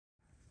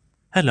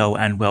Hello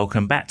and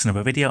welcome back to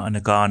another video on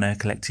the Ghana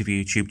Collective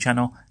YouTube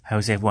channel.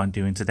 How's everyone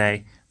doing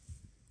today?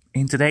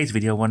 In today's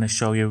video I want to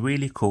show you a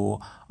really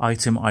cool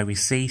item I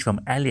received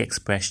from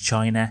Aliexpress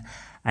China,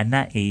 and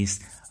that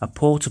is a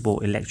portable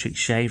electric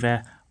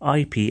shaver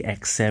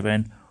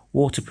IPX7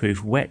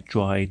 waterproof wet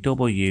dry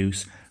double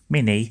use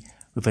mini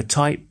with a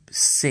type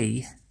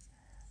C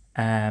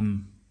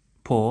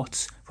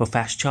port for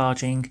fast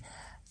charging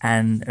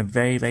and a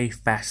very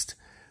fast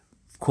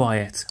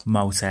quiet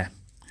motor.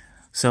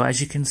 So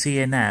as you can see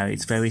here now,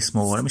 it's very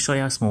small. Let me show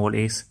you how small it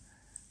is.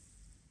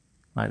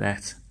 Like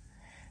that.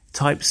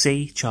 Type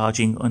C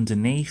charging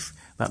underneath,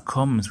 that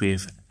comes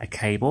with a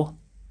cable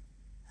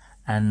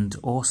and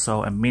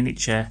also a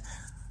miniature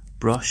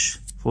brush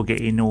for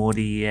getting all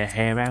the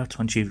hair out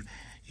once you've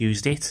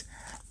used it,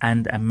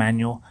 and a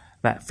manual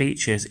that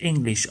features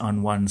English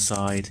on one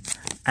side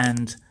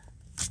and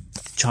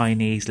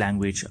Chinese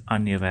language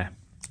on the other.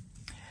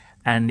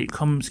 And it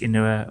comes in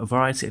a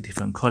variety of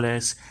different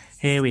colours.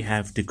 Here we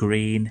have the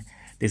green,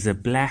 there's a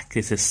black,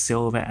 there's a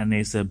silver and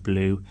there's a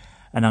blue.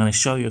 And I'm going to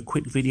show you a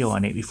quick video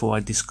on it before I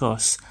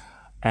discuss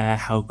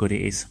how good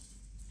it is.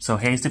 So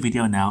here's the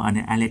video now on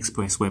the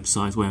Aliexpress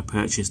website where I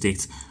purchased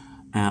it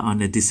on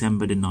the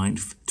December the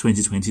 9th,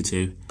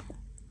 2022.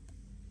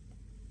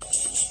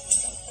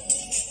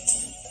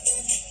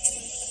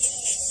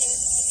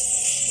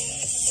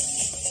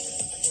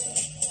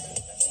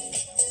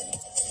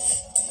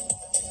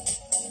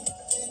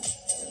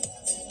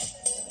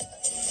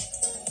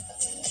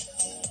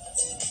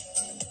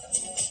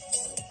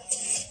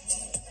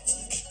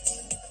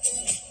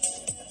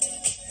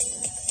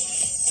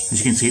 As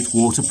you can see, it's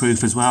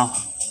waterproof as well.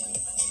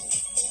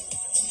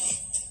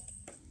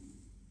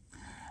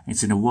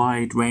 It's in a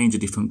wide range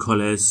of different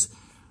colours.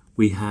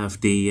 We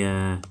have the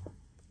I'll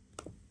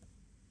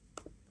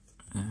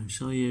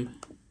show you.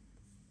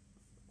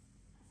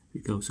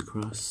 It goes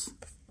across.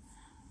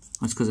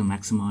 That's because I'm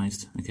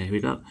maximised. Okay, here we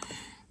go.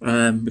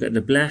 We've got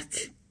the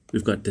black,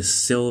 we've got the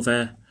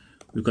silver,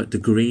 we've got the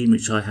green,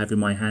 which I have in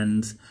my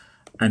hand,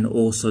 and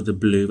also the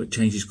blue that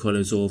changes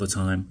colours all the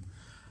time.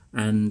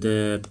 And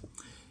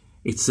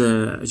it's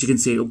as you can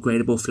see,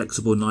 upgradable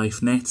flexible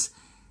knife net,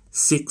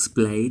 6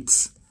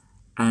 blades,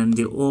 and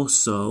it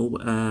also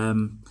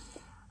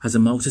has a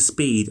motor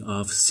speed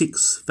of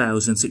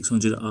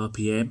 6,600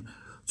 RPM,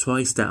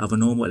 twice that of a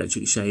normal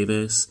electric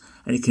shavers,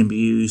 and it can be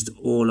used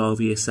all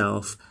over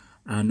yourself.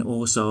 And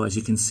also, as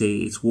you can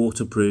see, it's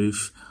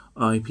waterproof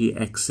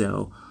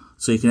IPXL,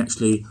 so you can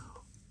actually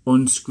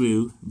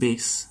unscrew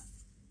this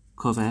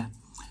cover,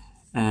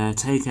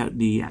 take out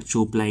the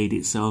actual blade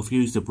itself,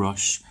 use the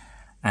brush,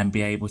 and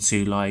be able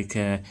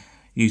to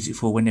use it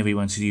for whenever you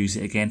want to use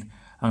it again.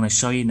 I'm going to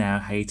show you now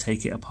how you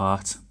take it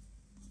apart.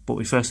 But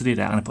before I do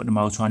that, I'm going to put the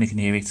motor on. You can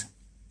hear it.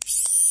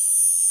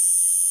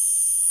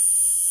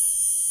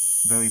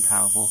 Very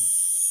powerful.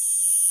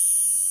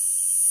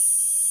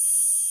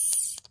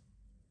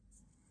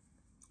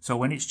 So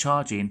when it's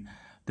charging,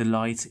 the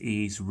light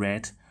is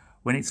red.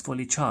 When it's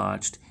fully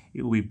charged,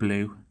 it will be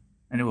blue,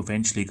 and it will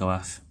eventually go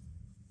off.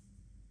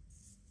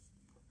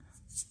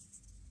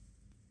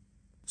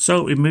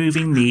 So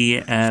removing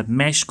the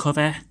mesh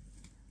cover,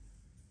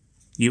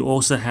 you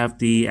also have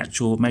the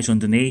actual mesh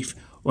underneath.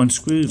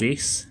 Unscrew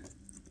this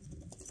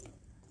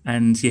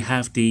and you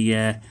have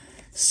the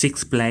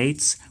 6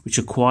 blades, which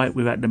are quiet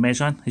without the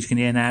mesh on. As you can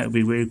hear now, it'll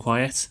be really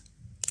quiet.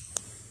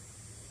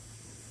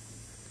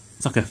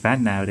 It's like a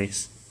fan now,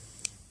 this.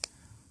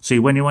 So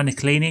when you want to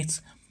clean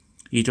it,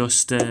 you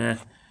just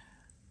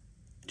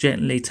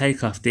gently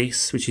take off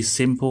this, which is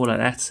simple like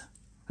that.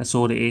 That's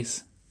all it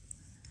is.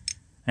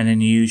 And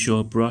then you use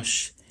your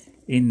brush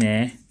in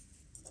there,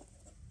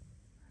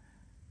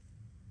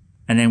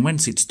 and then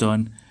once it's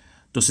done,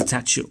 just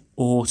attach it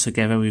all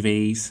together with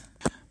ease.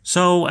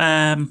 So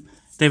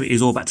there it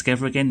is, all back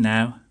together again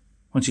now.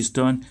 Once it's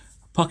done,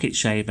 pocket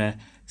shaver,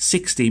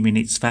 60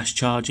 minutes fast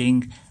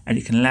charging, and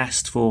it can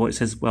last for, it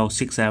says, well,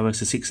 6 hours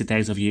to 60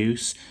 days of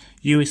use.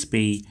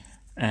 USB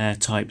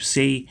type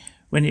C.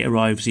 When it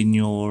arrives in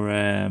your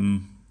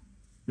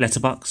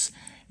letterbox,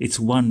 it's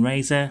 1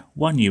 razor,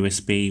 1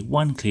 USB,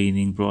 1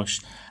 cleaning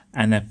brush,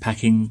 and a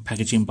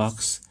packaging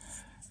box.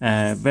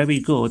 Very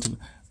good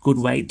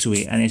weight to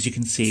it, and as you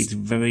can see, it's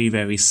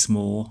very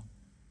small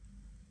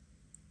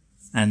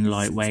and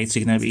lightweight, so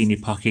you can have it in your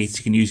pocket,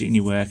 you can use it in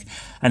your work.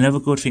 Another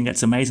good thing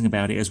that's amazing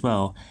about it as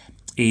well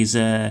is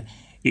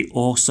it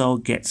also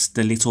gets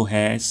the little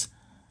hairs.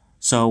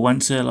 So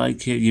once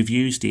you've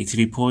used it, if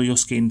you pull your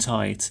skin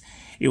tight,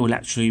 it will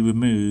actually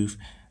remove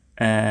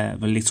the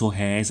little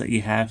hairs that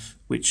you have,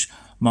 which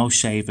most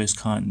shavers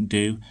can't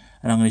do.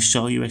 And I'm going to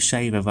show you a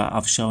shaver that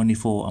I've shown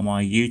before on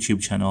my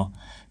YouTube channel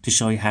to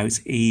show you how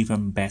it's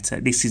even better.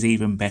 This is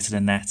even better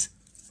than that.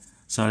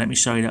 So let me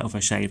show you that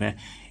other shaver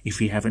if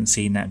you haven't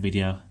seen that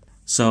video.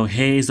 So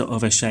here's the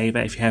other shaver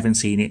if you haven't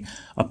seen it.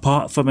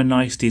 Apart from a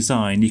nice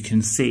design, you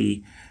can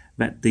see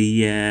that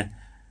the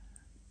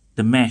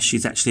mesh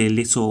is actually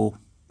a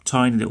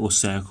tiny little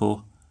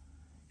circle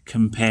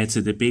compared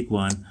to the big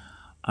one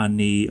on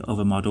the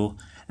other model.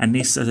 And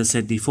this, as I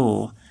said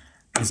before,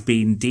 has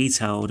been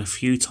detailed a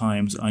few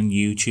times on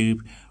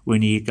YouTube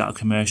when you got a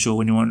commercial,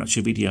 when you want to watch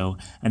a video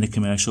and a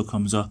commercial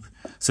comes up.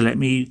 So let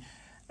me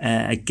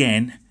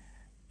again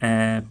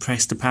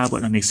press the power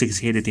button on this so you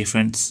can hear the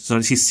difference. So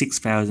this is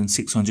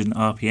 6,600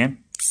 RPM,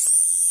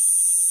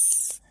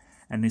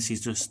 and this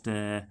is just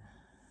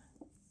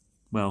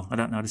well, I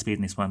don't know the speed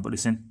in this one, but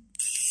listen,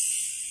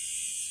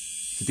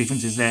 the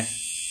difference is there.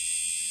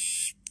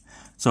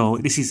 So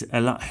this is a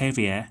lot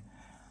heavier,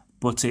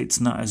 but it's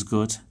not as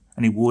good,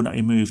 and it will not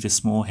remove the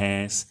small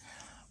hairs.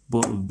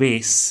 But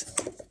this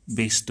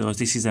does.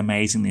 This is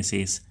amazing, this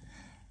is.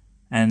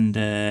 And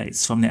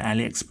it's from the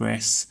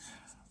Aliexpress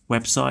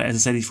website. As I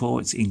said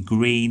before, it's in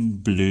green,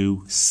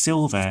 blue,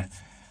 silver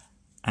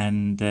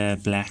and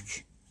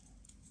black.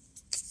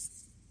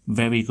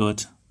 Very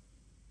good.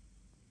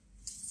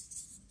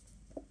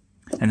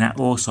 And that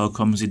also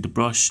comes with the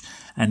brush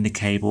and the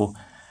cable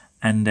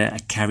and a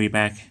carry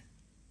bag.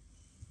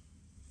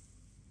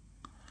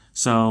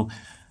 So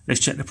let's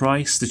check the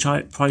price.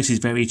 The price is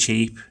very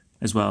cheap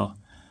as well.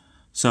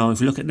 So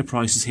if you look at the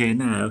prices here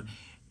now,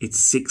 it's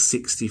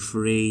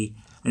 $6.63,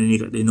 and then you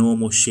got the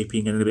normal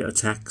shipping and a bit of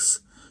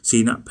tax, so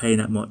you're not paying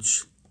that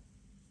much.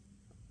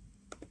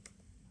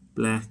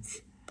 Black,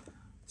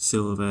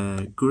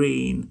 silver,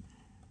 green,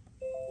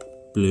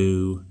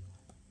 blue,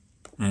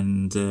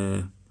 and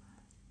tells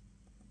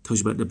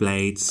you about the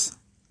blades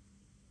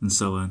and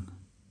so on.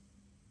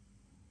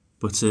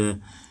 But as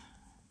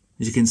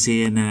you can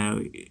see here now,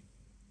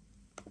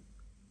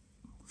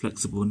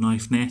 flexible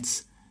knife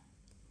net.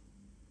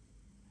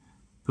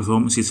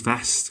 Performance is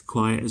fast,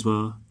 quiet as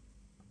well.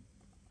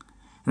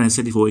 And as I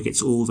said before, it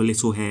gets all the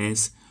little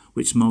hairs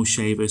which most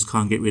shavers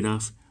can't get rid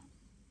of.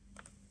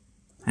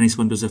 And this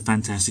one does a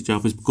fantastic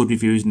job. There's good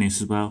reviews in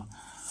this as well.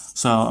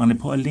 So I'm going to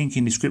put a link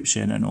in the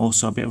description and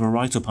also a bit of a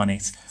write-up on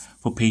it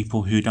for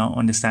people who don't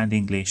understand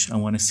English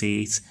and want to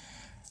see it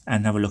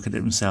and have a look at it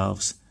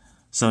themselves.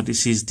 So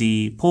this is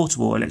the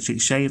portable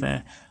electric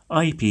shaver,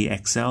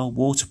 IPX7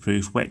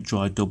 waterproof wet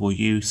dry double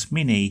use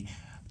mini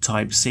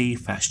type C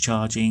fast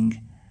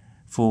charging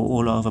for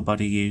all over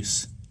body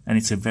use, and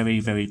it's a very,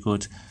 very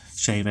good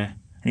shaver,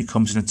 and it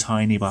comes in a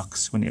tiny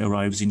box when it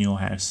arrives in your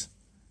house.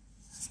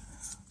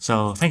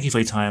 So thank you for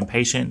your time and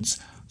patience.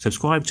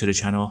 Subscribe to the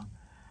channel,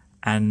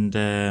 and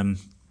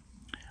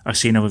I'll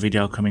see another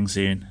video coming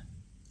soon.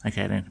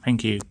 Okay then,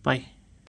 thank you, bye.